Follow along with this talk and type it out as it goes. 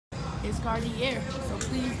It's Cartier, so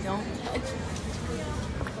please don't touch it.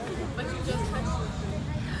 But you just touched it.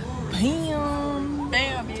 Bam!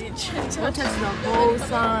 Bam, bitch. Don't touch the whole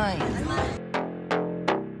sign.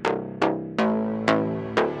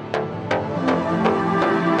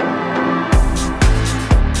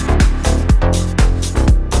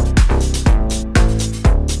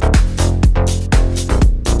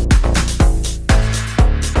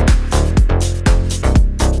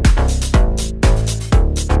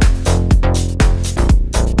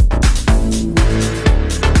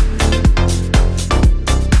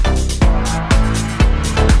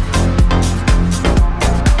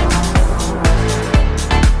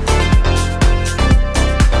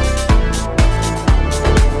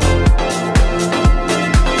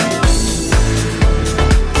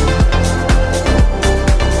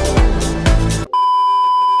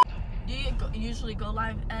 Go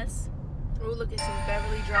live S. We'll look at some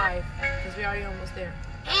Beverly Drive because we're already almost there.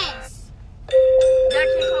 S. That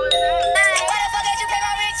can't call it that.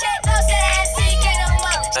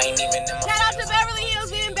 Shout out to Beverly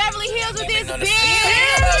Hills. We in Beverly Hills with this bitch.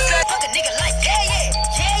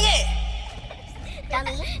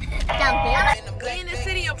 We in the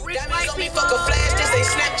city of rich white people.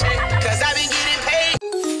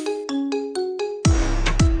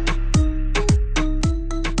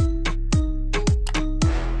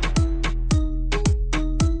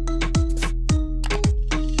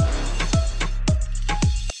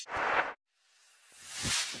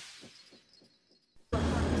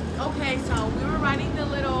 Okay, so we were riding the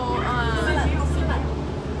little,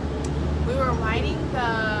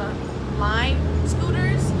 line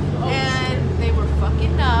scooters, and they were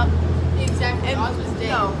fucking up. Exactly. And ours was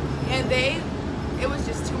dead. no, and it was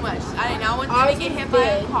just too much. I did not want them to get hit by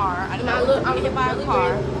a car. I did not want them to get hit by a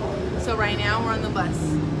car. So right now we're on the bus.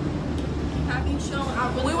 Have you shown?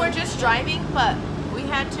 We were just driving, but we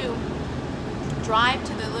had to drive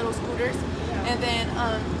to the little scooters, and then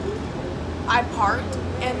I parked,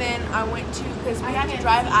 and then I went to, because we had to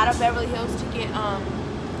drive out of Beverly Hills to get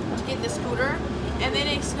the scooter, and then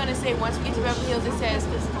it's gonna say once we get to Beverly Hills, it says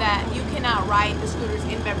that you cannot ride the scooters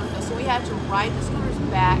in Beverly Hills. So we had to ride the scooters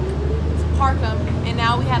back, park them, and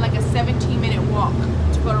now we had like a 17-minute walk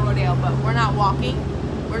to go to Rodeo, but we're not walking.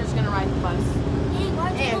 We're just gonna ride the bus. Hey,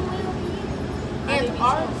 why'd you go way over here? And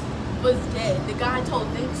ours was dead. The guy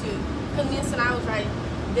told them to, because me and Sanaya was riding.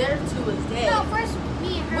 Their two was dead. No, first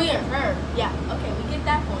me and her. We and her. Yeah. Okay, we get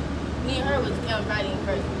that point. Me and her was riding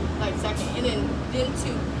first, like second, and then them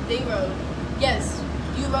two they rode. Yes,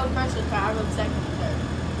 you rode first with her. I rode second with her.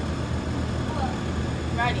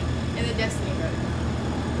 Riding, and then Destiny rode.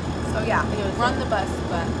 So yeah, we're on the bus,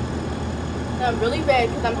 but I'm really red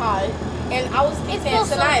because I'm hot, and I was saying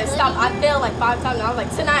Sanaya stop. I failed like 5 times. And I was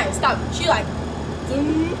like Sanaya stop. She like,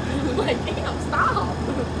 like damn stop.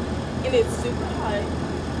 And it's super hot.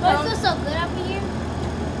 But it feels so good up here.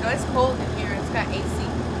 no, it's cold in here. It's got AC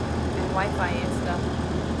and Wi-Fi and stuff.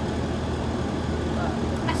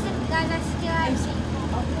 Guys, I still have seen.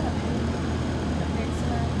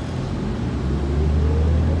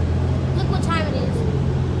 Look what time it is.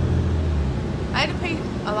 I had to pay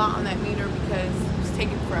a lot on that meter because it was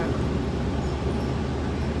taking forever.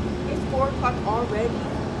 It's 4 o'clock already.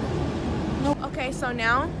 Nope. Okay, so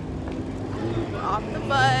now we're off the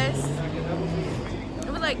bus.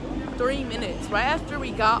 It was like 3 minutes right after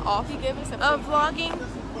we got off of vlogging.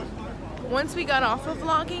 Once we got off of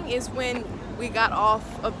vlogging is when we got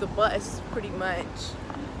off of the bus, pretty much.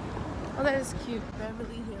 Oh, that is cute.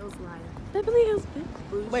 Beverly Hills life. Beverly Hills,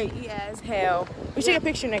 bitch. Wait, as hell. We should take a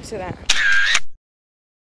picture next to that.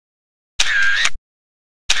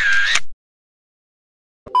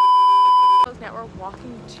 Now we're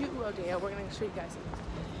walking to Rodeo. We're gonna show you guys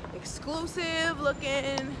some exclusive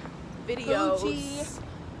looking videos.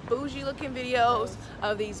 Bougie looking videos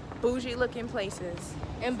of these bougie looking places.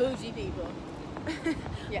 And bougie people.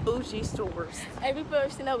 Yeah. Bougie stores. Every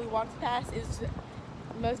person that we walked past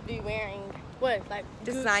must be wearing what, like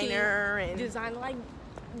designer Gucci, and designer. Like,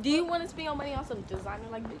 do you want to spend your money on some designer?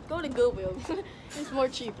 Like, go to Goodwill. It's more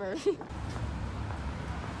cheaper.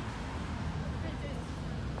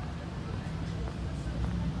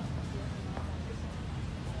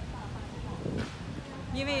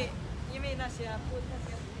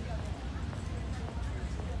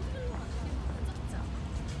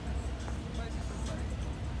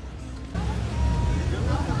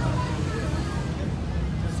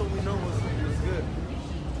 So we know what's good.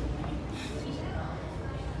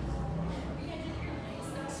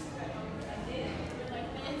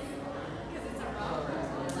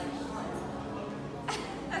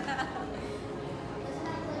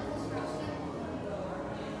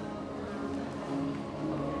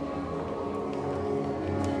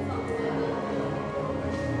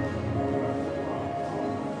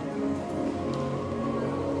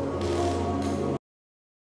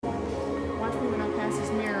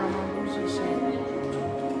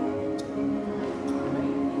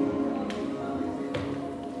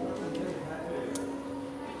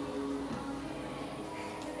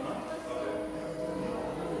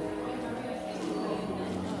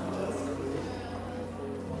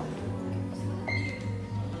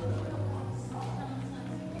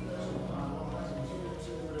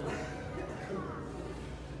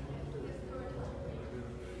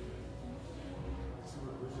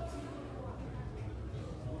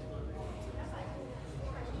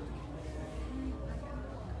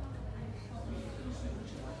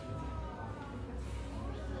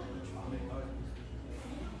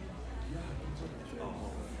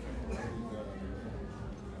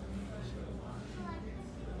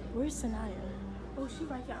 Where's Sanaya? Oh, she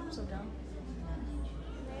right here. I'm so dumb.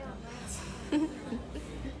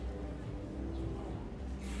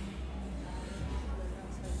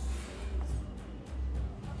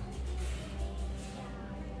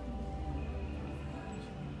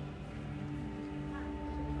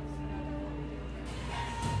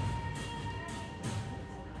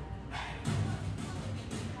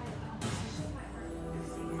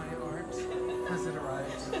 My art has it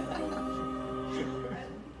arrived.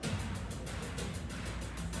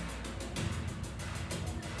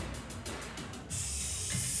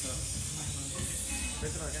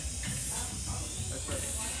 Raise it again. That's right.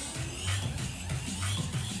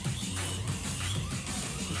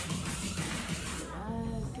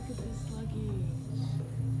 Yes, look at this luggage.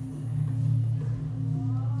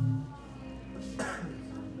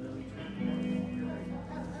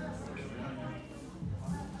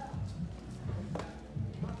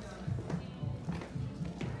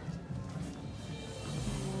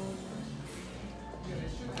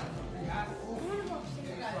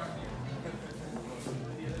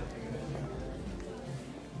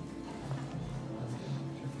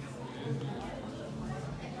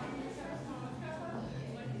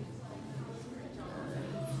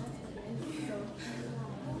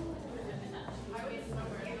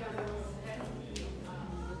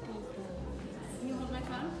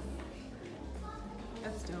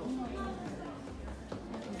 That's dope.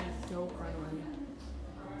 That's a dope runway.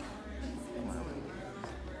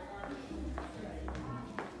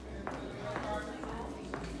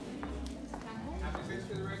 Happy seats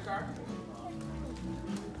for the red car.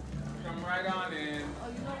 Come right on in. Oh,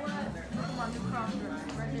 you know what? Look at my new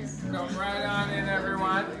crossdresser right here. Come right on in,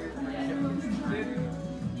 everyone.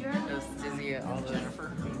 Just dizzy at all the Jennifer.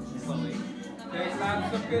 Take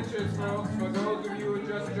lots of pictures, folks. For those of you who are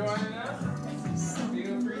just joining us,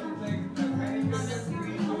 feel free to take as many pictures.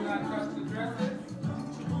 Please do not touch the dresses.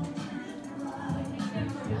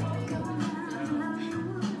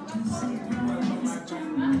 Welcome, my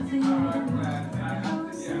friend. I'm glad. I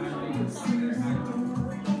think it's up there.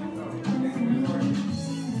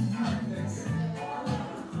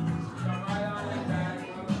 Come right on in, guys.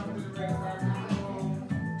 Welcome to the red carpet room.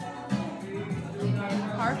 Please do not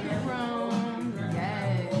touch Carpet room.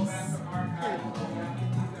 Yes.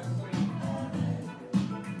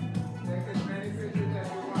 Take as many pictures as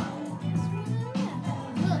you want.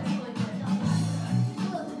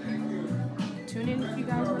 Thank you. Tune in if you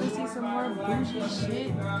guys want to see some more bougie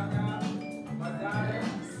shit.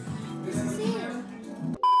 This is it.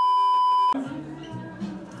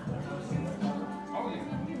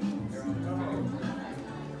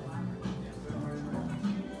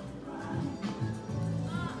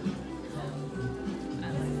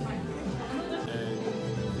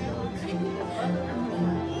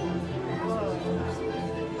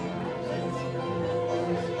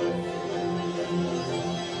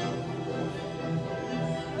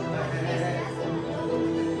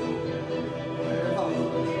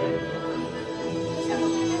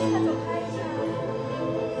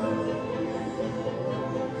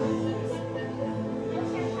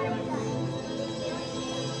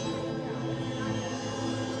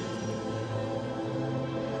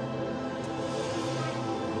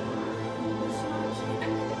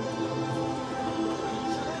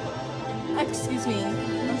 Excuse me.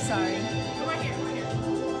 I'm sorry. Come right here, right here.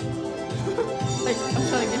 Like, I'm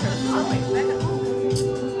trying to get her. Oh, wait, back up.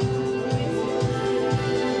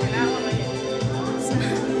 And now I'm right here.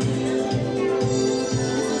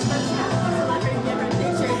 Let her get her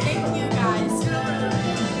picture. Thank you guys.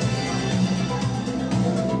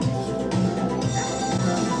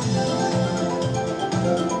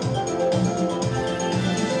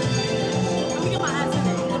 Let me get my ass in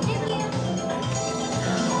there.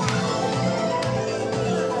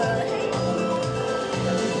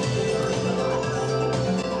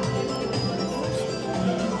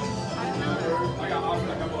 I got offered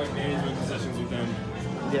a couple like management positions with them.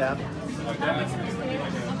 Yeah. Like that.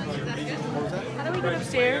 What was that? How do we get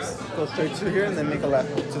upstairs? Go straight to here and then make a left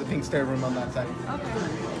to the pink stair room on that side.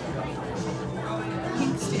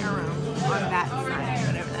 Pink stair room on that side,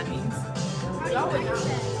 whatever that means.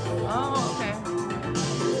 Oh, okay.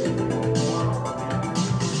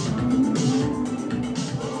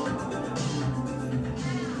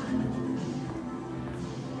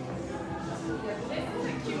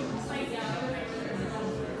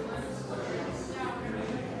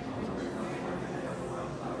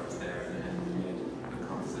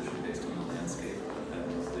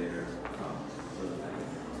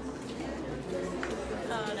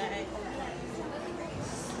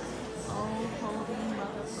 Oh, holy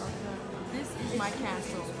motherfucker. This is my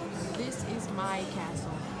castle. This is my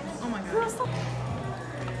castle. Oh my god. Girl, stop.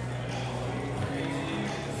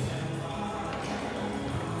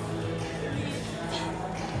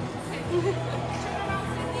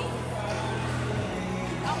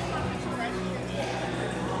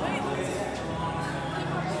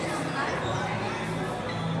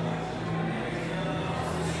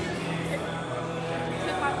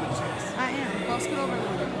 I am. Go scoot over a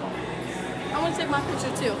little bit. I want to take my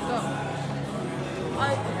picture too. Go.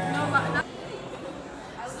 No, not.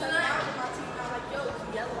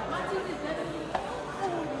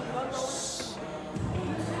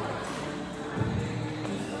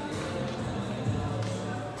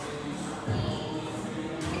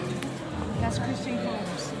 That's Christian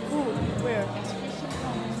Combs. Ooh, where? That's Christian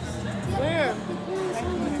Combs. Where?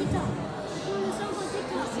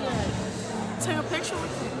 Take a picture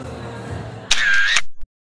with it.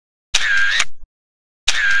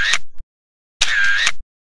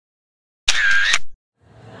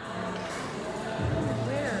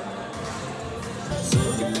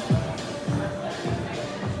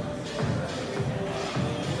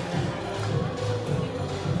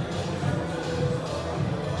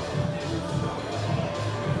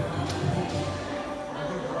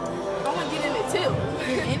 I want to get in it too.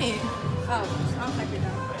 Get in it. Oh, I'll type it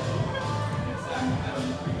down.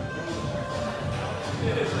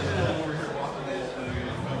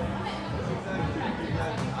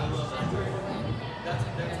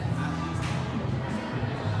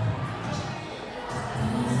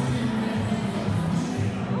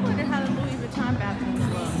 I wonder how the Louis Vuitton bathrooms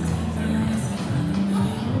look.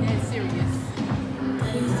 That's serious.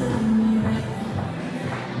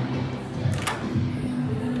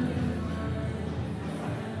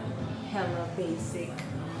 Hella basic.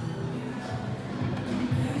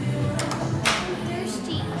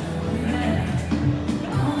 Thirsty.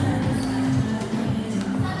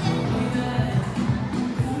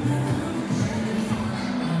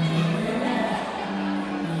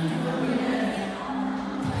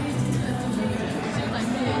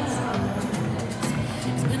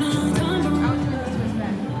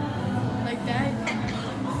 Like that.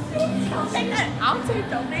 I'll take that. I'll take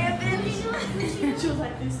the man, bitch. She was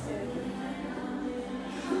like this, too.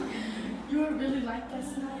 You would really like that,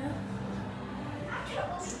 Sanaya?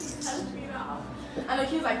 I know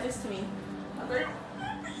he was like this to me.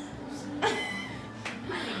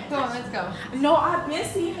 Come on, let's go. No, I've been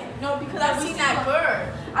seeing it. No, because I've seen that girl.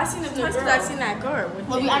 I've seen him twice because I've seen that girl.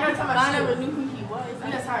 Well, I never knew who he was.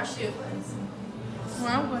 And that's how her shit was. Well,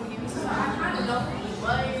 I'm going to give you So some. I kind of know who he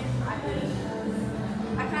was.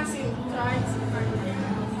 I kind of see him twice.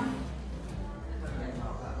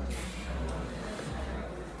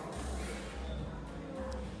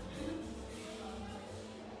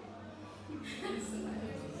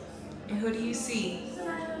 And who do you see?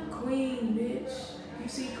 Queen, bitch. You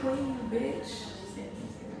see Queen, bitch.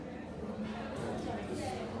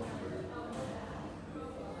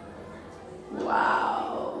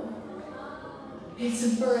 Wow. It's a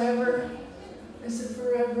forever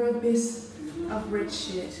abyss of rich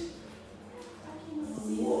shit.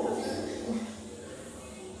 Whoa.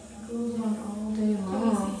 Goes on all day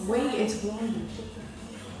long. Wait, it's blowing.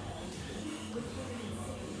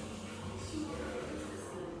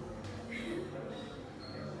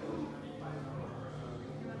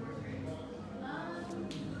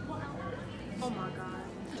 Oh my god.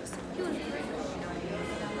 He was great.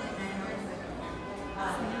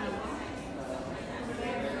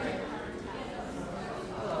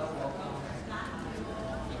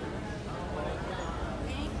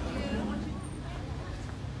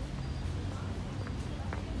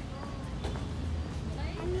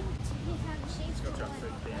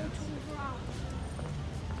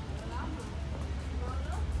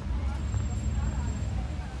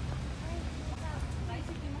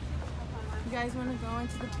 You guys want to go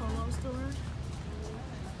into the polo store?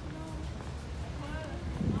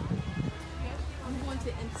 I'm going to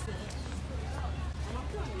Instant.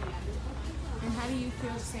 And how do you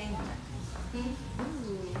feel saying that?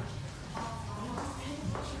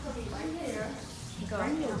 Right here. Go. I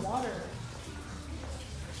need water.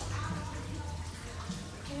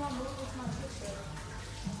 Can I move with my picture?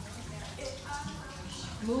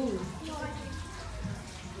 Move.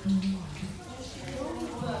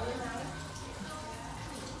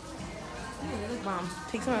 Mom,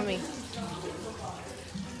 take some of me.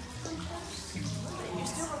 You're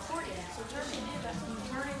still recording, so turn it the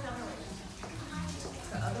other way.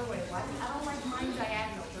 The other way. Why? I don't like mine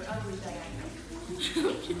diagonal. They're ugly diagonal.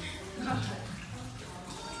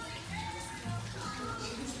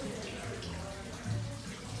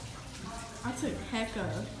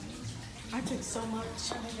 I took so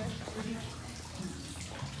much.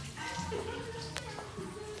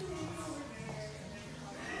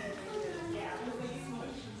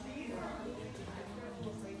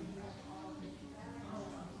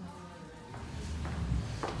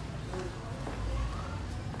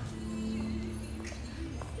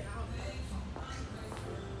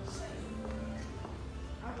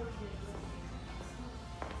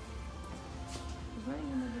 Why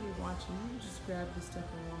ain't nobody watching? You just grab this stuff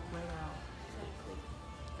and walk right out.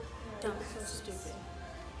 Dumb, so stupid.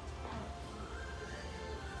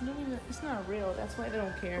 No, it's not real. That's why they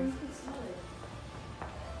don't care.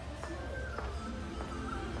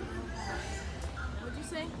 What'd you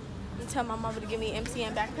say? You tell my mother to give me an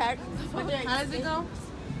MCN backpack. How does it go?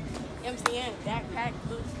 MCN backpack,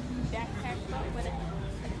 whatever.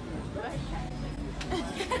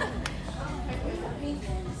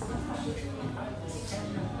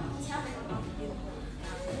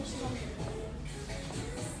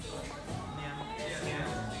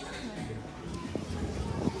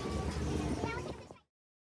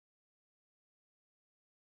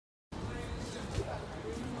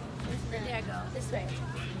 There I go. This way.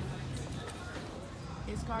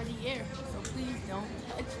 It's Cartier, so please don't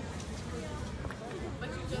touch it. But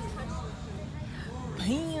you just touched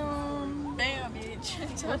Bam! Bam, bitch.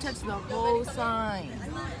 Don't touch the whole sign.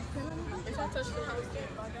 If I touch the house,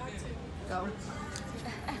 I got to. Go.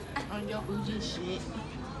 On your bougie shit.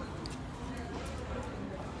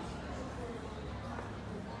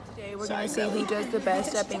 Today we're gonna see who does the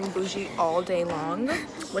best at being bougie all day long.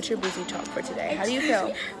 What's your bougie talk for today? How do you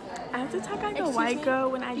feel? I have to talk like a white girl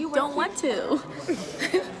when I don't want to.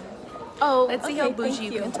 Oh, Let's see how bougie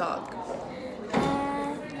you can talk.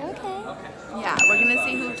 Okay. Yeah, we're gonna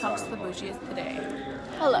see who talks the bougiest today.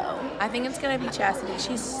 Hello. I think it's gonna be Chastity.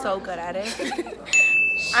 She's so good at it.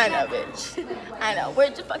 I know, bitch. I know. Where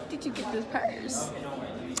the fuck did you get this purse?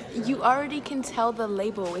 You already can tell the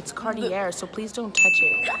label. It's Cartier, so please don't touch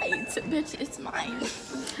it. Right, bitch, it's mine.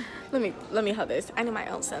 Let me hold this. I need my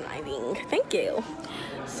own sunlighting. Thank you.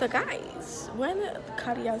 So guys, we're in the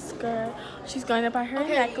Cartier skirt. She's going to buy her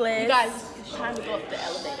necklace. You guys, it's time to go up the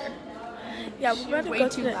elevator. Yeah, we're about to go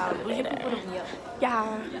to the elevator.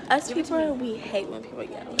 Yeah, us people, we hate when people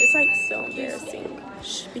yell. It's like so embarrassing.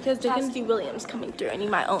 Because they're gonna see Williams coming through. I need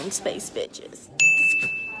my own space, bitches.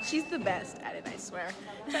 She's the best at it, I swear.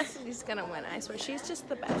 Chastity's gonna win, I swear. She's just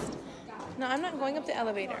the best. No, I'm not going up the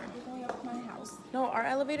elevator. We're going up my house. No, our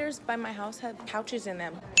elevators by my house have couches in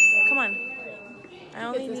them. Come on. I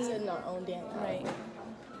only Because need... it's in our own damn house. Right.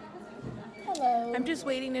 Hello. I'm just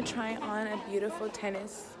waiting to try on a beautiful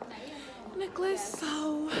tennis necklace,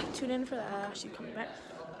 so tune in for that. She's coming back.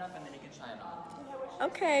 And then you can try it on.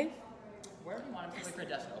 Okay. Wherever you want to put your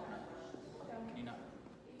desk opener. Can you not?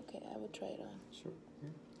 Okay, I would try it on. Sure. Yeah.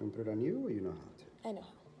 You want to put it on you, or you know how to? I know.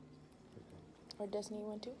 Or Destiny, you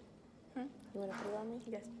want to? You want to put it on me?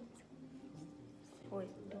 Yes, please. Wait,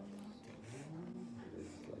 don't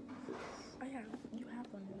It's like this. Oh yeah, you have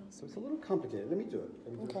one of those. So it's a little complicated. Let me do it.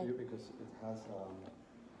 Let me do it Okay. for you because it has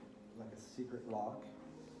like a secret lock.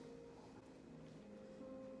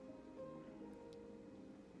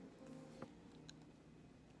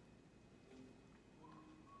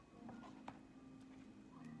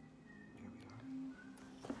 Here we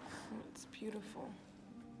are. It's beautiful.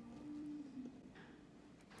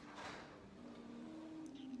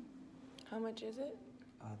 How much is it?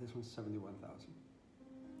 This one's 71,000.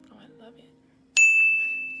 Oh, I love it.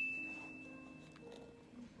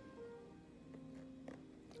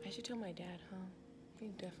 I should tell my dad, huh? He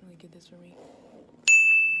can definitely get this for me.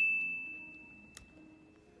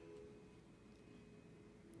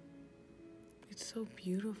 It's so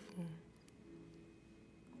beautiful.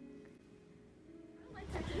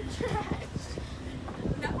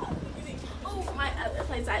 Oh, my other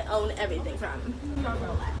place I own everything from. You don't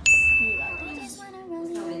relax. I just wanna roll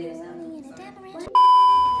you in a tambourine.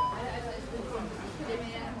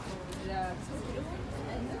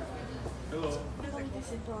 Hello. This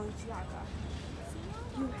is Balenciaga.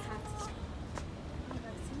 You have to see.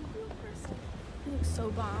 You look so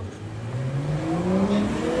bomb.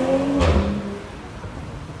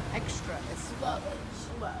 Extra. It's Slow.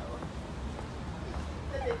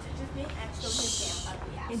 Just being extra with damn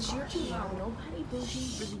ugly ass. It's your too loud. Nobody bougie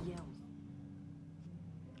really yells.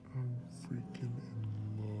 I'm freaking in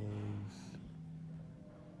love.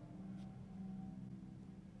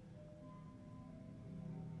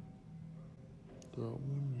 That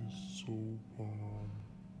one is so bomb.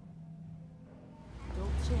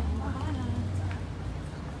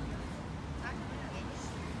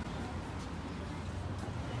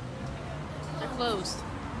 They're closed.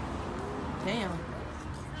 Damn.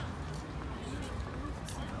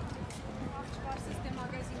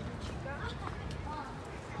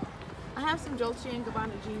 I have some Dolce &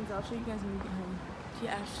 Gabbana jeans. I'll show you guys when we get home.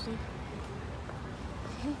 Yeah, Ashley.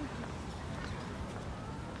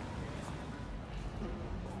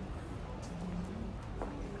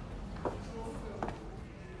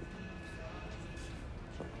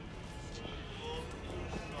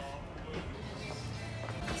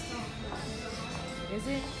 Is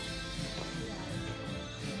it?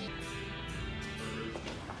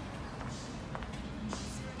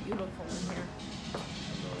 It's beautiful in here.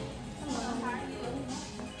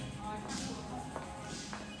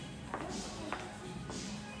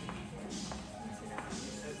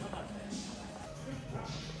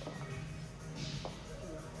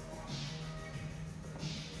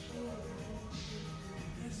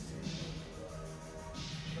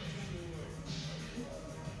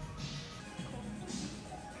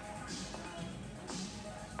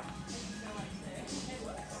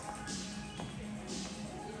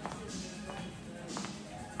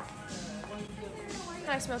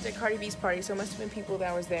 I smelled at Cardi B's party, so it must have been people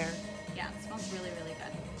that was there. Yeah, it smells really, really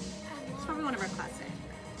good. It's probably one of our classic.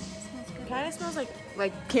 It smells good. Kind of smells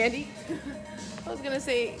like candy. I was gonna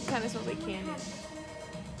say kind of smells like candy.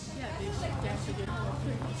 Yeah, they actually get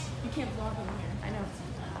you can't vlog in here. I know.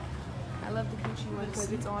 I love the Gucci one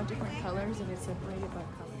because it's all different colors and it's separated by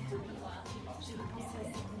colors.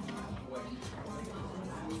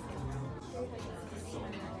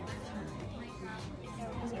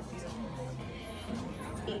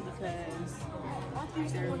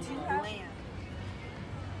 Because they're bland.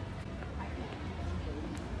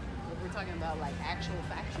 If we're talking about like actual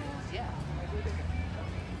factuals, yeah.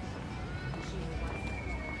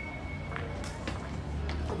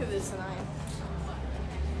 Look at this tonight.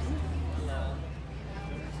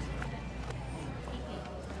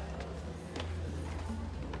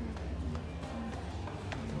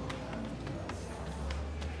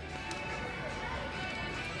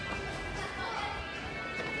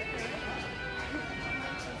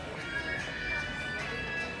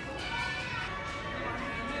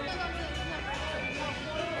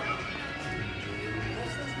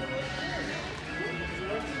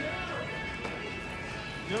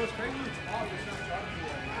 You know what's crazy? It's all just not talking to you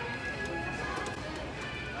right now.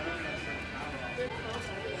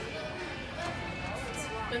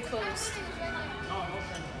 They're closed. Oh,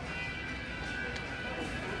 okay.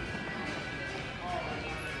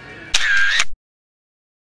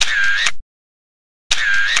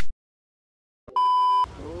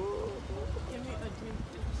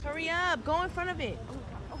 Hurry up, go in front of it.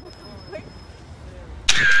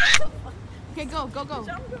 Okay, go.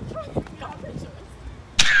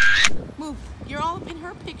 Move. You're all up in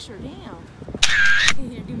her picture. Damn. Okay,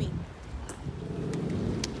 here, do me.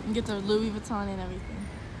 And get the Louis Vuitton and everything.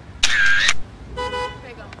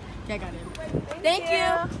 Okay, go. Okay, I got it. Thank you.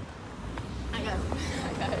 I got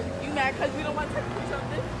it. You mad because we don't want to take pictures of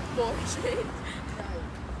this bullshit?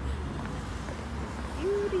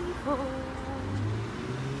 Beautiful.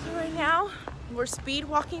 So right now, we're speed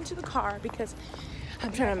walking to the car because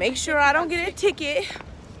I'm trying to make sure I don't get a ticket.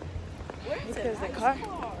 Because the car.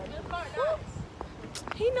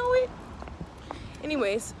 He know it.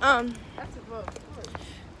 Anyways,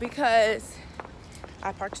 because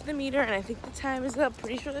I parked to the meter and I think the time is up.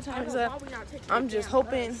 Pretty sure the time is up. I'm just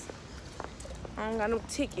hoping I don't got no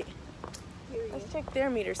ticket. Let's check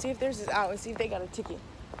their meter, see if theirs is out and see if they got a ticket.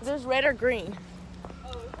 Is theirs red or green?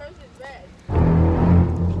 Oh, hers is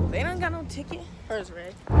red. They don't got no ticket. Hers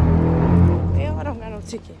red. They all don't got no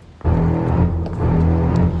ticket.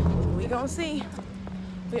 We gonna see.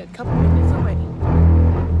 We got a couple minutes away.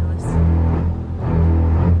 Let's see.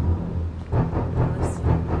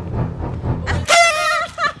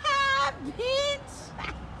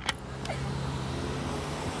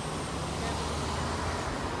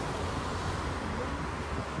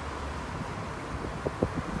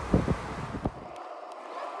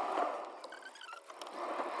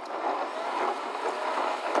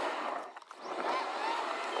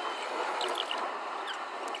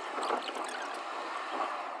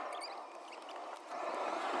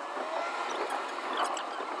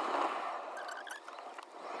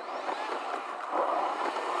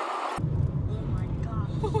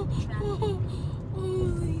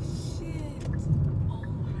 Holy shit. Oh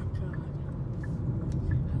my god.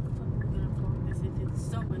 How the fuck are we gonna vlog this if it's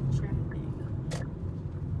so much traffic?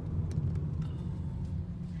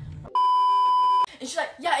 And she's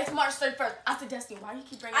like, yeah, it's March 31st. I said, Destiny, why do you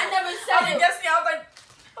keep bringing up? I never said it. Destiny, I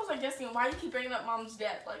was like, Destiny, why do you keep bringing up mom's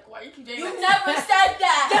death? Like, why do you keep bringing up? You never said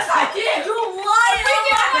that. Yes, I did. You lied.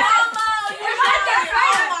 You said that.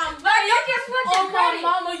 But you just looked Oh my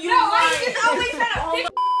mama, you No, lied. you just always said a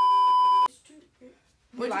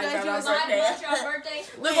What you Like guys do our on birthday?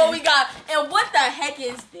 Look what we got. And what the heck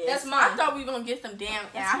is this? That's mine. I thought we were gonna get some damn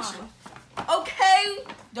ash. mine. Okay.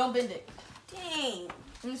 Don't bend it. Dang.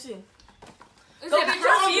 Let me see. Is Go it get your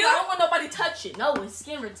own. perfume? I don't want nobody to touch it. No, it's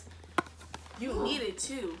skin ret. You need it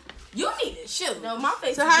too. You need it. Shoot. No, my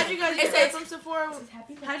face. So how'd you guys get that says from Sephora?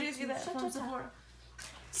 How'd you guys get that from Sephora?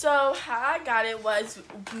 So how I got it was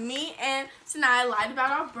me and Sanaya lied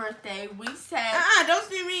about our birthday. We said, Don't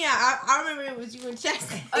speak me out. I remember it was you and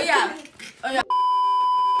Chastity. oh yeah.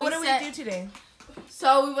 What did we do today?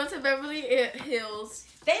 So we went to Beverly Hills.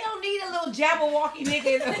 They don't need a little Jabberwocky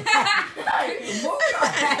nigga.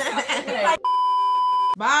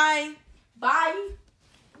 Bye. Bye.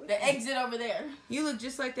 The exit over there. You look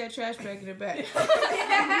just like that trash bag in the back.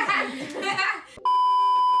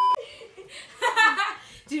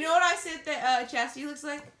 Do you know what I said that Chastity looks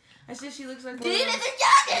like? I said she looks like one of those.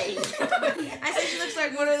 I said she looks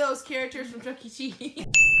like one of those characters from Chuck E. Cheese.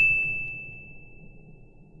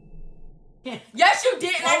 Yes, you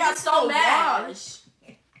did. And I got so mad.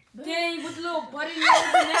 Dang, with the little button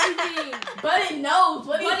nose and everything. Button nose.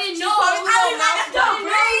 Button nose.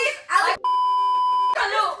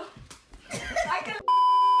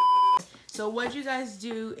 So what'd you guys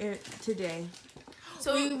do today?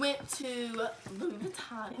 So we went to Louis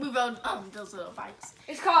Vuitton. We rode those little bikes.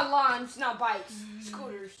 It's called lawns, not bikes.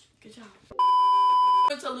 Scooters. Good job. We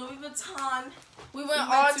went to Louis Vuitton. We went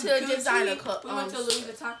all to designer club. We went to Louis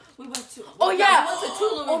Vuitton. We went to. Oh yeah. We went to 2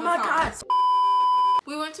 Louis Vuittons. Oh my God.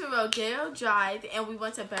 We went to Rodeo Drive and we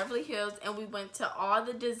went to Beverly Hills and we went to all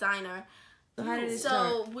the designer. So how did it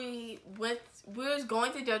start? start? We was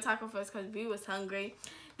going to Del Taco first because we was hungry.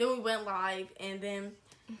 Then we went live and then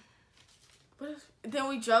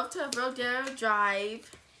we drove to Rodeo Drive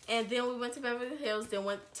and then we went to Beverly Hills. Then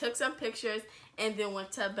took some pictures and then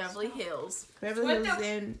went to Beverly Hills. Beverly Hills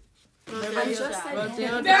and Rodeo Drive.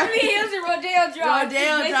 Beverly Hills and Rodeo Drive.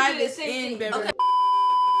 Rodeo Drive is in Beverly.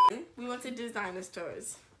 Okay. We went to designer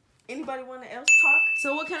stores. Anybody want to else talk?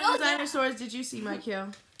 So what kind of designer stores did you see,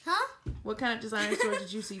 Mykhail? Huh? What kind of designer stores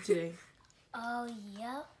did you see today? Oh,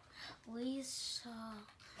 yep. We saw,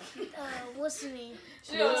 what's the name?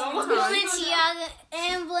 Balenciaga,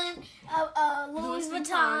 Amblin, Louis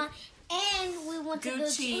Vuitton, and we went to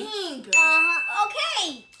Gucci.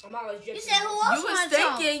 Okay. I'm always You said who else wanted to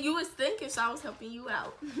talk? You was thinking, so I was helping you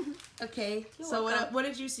out. Okay. So what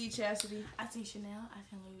did you see, Chastity? I seen Chanel, I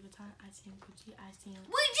seen Louis Vuitton, I seen Gucci, I seen.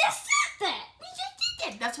 We just said that. We just did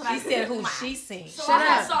that. That's what I said. Who she seen? So Shut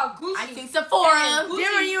I up. saw Gucci. I seen Sephora.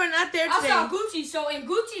 Dimmer, you were not there today. I saw Gucci. So in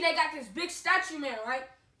Gucci, they got this big statue man, right?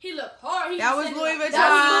 He looked hard. That was Louis Vuitton. That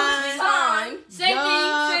was Louis Vuitton. Same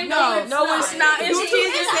thing. No, it's not. Gucci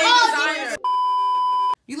is the same designer.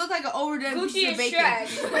 You look like an overdone Gucci piece of is bacon.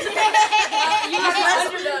 trash. You like it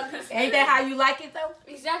underdone. Ain't that how you like it though?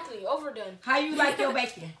 Exactly, overdone. How you like your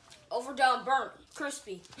bacon? Overdone, burnt,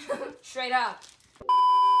 crispy, straight out.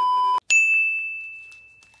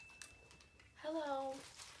 Hello.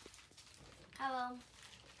 Hello.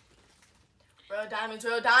 Real diamonds,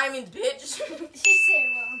 bitch. She said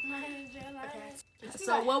wrong.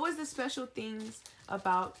 So what was the special things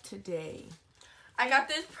about today? I got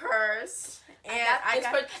this purse. And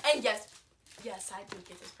and yes, I did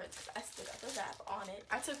get this purse because I still got the wrap on it.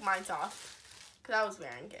 I took mine off because I was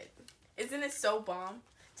wearing it. Isn't it so bomb?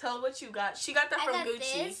 Tell her what you got. She got that from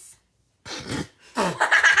Gucci. This.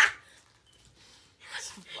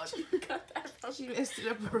 She got that from She messed it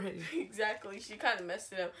up already. Exactly. She kind of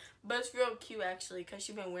messed it up. But it's real cute actually because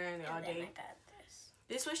she's been wearing it all day.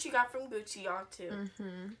 This is what she got from Gucci, y'all too.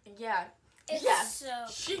 Mm-hmm. Yeah. It's so.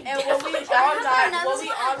 And what we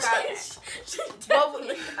all got this.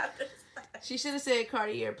 She should have said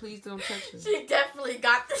Cartier, please don't touch me. She definitely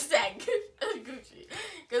got this at Gucci.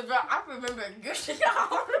 Because, bro, I remember Gucci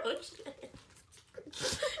got all those shit.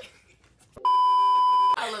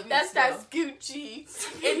 I love you. That's Gucci.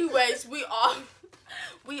 Anyways, we all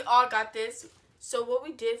got this. So what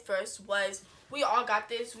we did first was we all got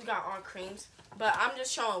this. We got our creams. But I'm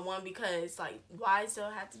just showing one because, like, why does there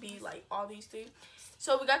have to be, like, all these things?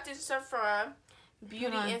 So we got this Sephora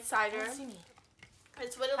Beauty Insider.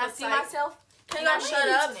 It's what it looks like. Myself? Can y'all shut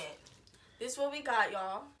up? This is what we got,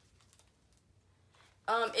 y'all.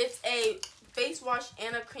 It's a face wash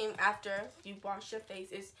and a cream after you wash your face.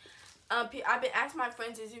 It's I've been asking my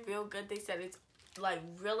friends, is it real good? They said it's like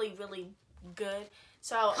really, really good.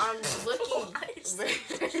 So I'm looking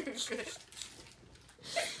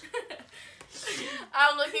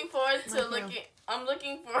I'm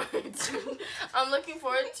looking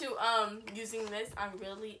forward to using this. I'm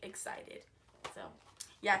really excited. So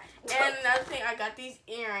Yeah, and another thing, I got these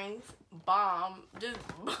earrings. Bomb. Just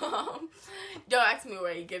bomb. Don't ask me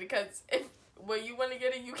where you get it, because if where you want to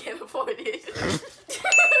get it, you can't afford it.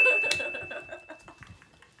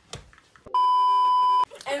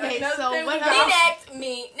 And Okay, another so thing, what me else? next.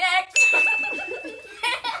 Me next.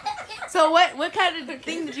 So what kind of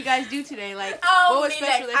thing did you guys do today? Like, Oh, what was me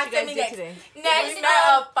special next. that you guys me did next. today? Next, we met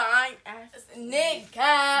a fine ass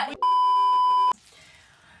nigga.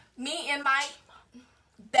 Me and my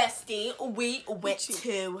bestie, we went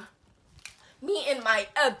to. Me and my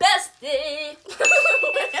bestie.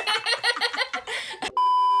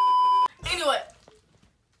 Anyway.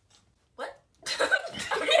 What?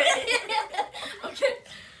 Okay.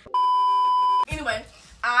 Anyway,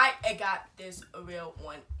 I got this real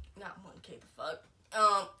one. Not 1K, the fuck.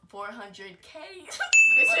 400K.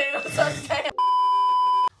 This shit was so sad.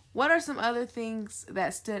 What are some other things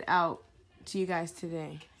that stood out to you guys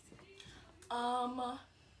today?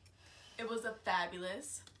 It was a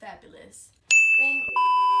fabulous thing.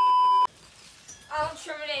 I'm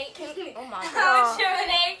Trinity. Oh my I'm god.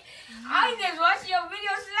 Trinity. I just watched your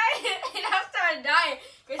video today and I started dying.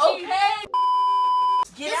 Okay.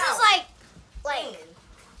 Get This out. is like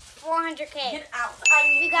 400K. Get out. I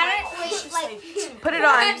mean, We got it what with, did you like, say? Put it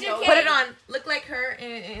on. 400K. Put it on. Look like her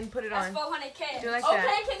and put it That's on. 400K. Do like Okay,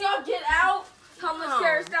 that. can y'all get out? How much Oh.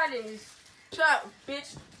 carats that is? Shut up,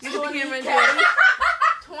 bitch. Look at the camera and do 20K. it.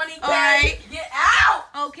 20K. Alright. Get out.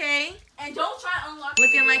 Okay. And don't try to unlock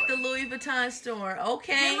Looking the like the door. Louis Vuitton store.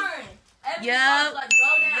 Okay. Cameron, every Yup. time, like, go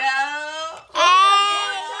down. Yo.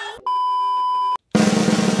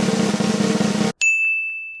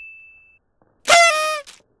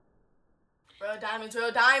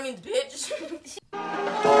 Real diamonds, bitch.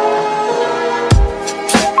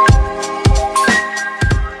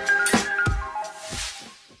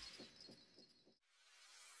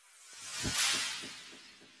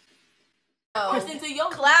 Listen to your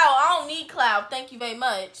cloud. I don't need cloud. Thank you very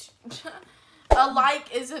much. A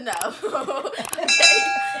like is enough. Okay.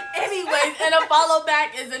 Anyways, and a follow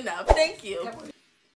back is enough. Thank you.